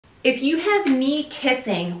If you have knee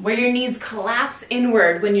kissing, where your knees collapse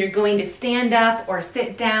inward when you're going to stand up or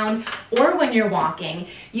sit down or when you're walking,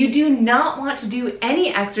 you do not want to do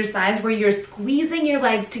any exercise where you're squeezing your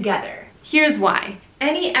legs together. Here's why.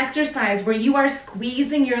 Any exercise where you are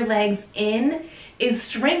squeezing your legs in is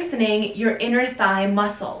strengthening your inner thigh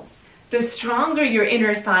muscles. The stronger your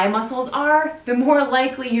inner thigh muscles are, the more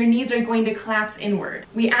likely your knees are going to collapse inward.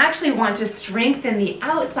 We actually want to strengthen the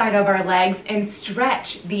outside of our legs and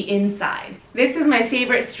stretch the inside. This is my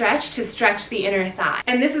favorite stretch to stretch the inner thigh.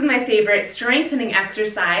 And this is my favorite strengthening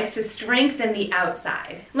exercise to strengthen the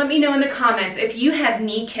outside. Let me know in the comments if you have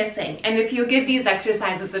knee kissing and if you'll give these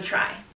exercises a try.